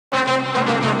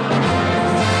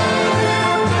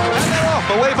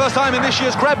Away first time in this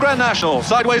year's Crab Grand National.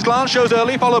 Sideways glance shows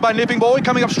early, followed by Nipping Boy,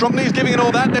 coming up strongly, he's giving it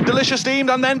all that, then delicious steamed,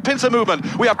 and then pincer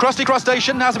movement. We have Crusty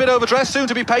Crustacean, has a bit overdressed, soon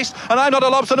to be paced, and I'm not a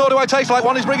lobster, nor do I taste like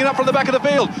one. He's bringing up from the back of the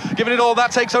field. Giving it all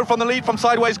that, takes over from the lead from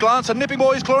Sideways glance, and Nipping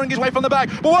Boy is clawing his way from the back.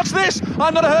 But what's this?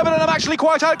 I'm not a hermit, and I'm actually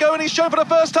quite outgoing. He's shown for the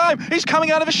first time. He's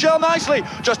coming out of his shell nicely.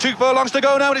 Just 2 furlongs to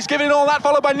go now, and he's giving it all that,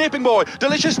 followed by Nipping Boy.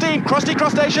 Delicious steam, Crusty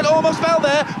Crustacean almost fell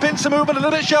there. Pincer movement, a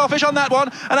little bit shellfish on that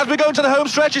one. And as we go into the home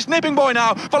stretch, it's Nipping Boy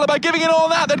now, followed by Giving it all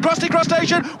that, then Crusty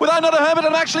Crustacean with I'm not a hermit,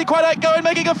 and actually quite outgoing,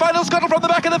 making a final scuttle from the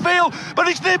back of the field. But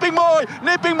it's Nipping Boy,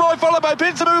 followed by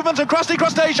Pincer movement and Crusty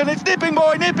Crustacean. It's Nipping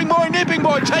Boy, Nipping Boy, Nipping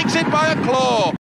Boy takes it by a claw.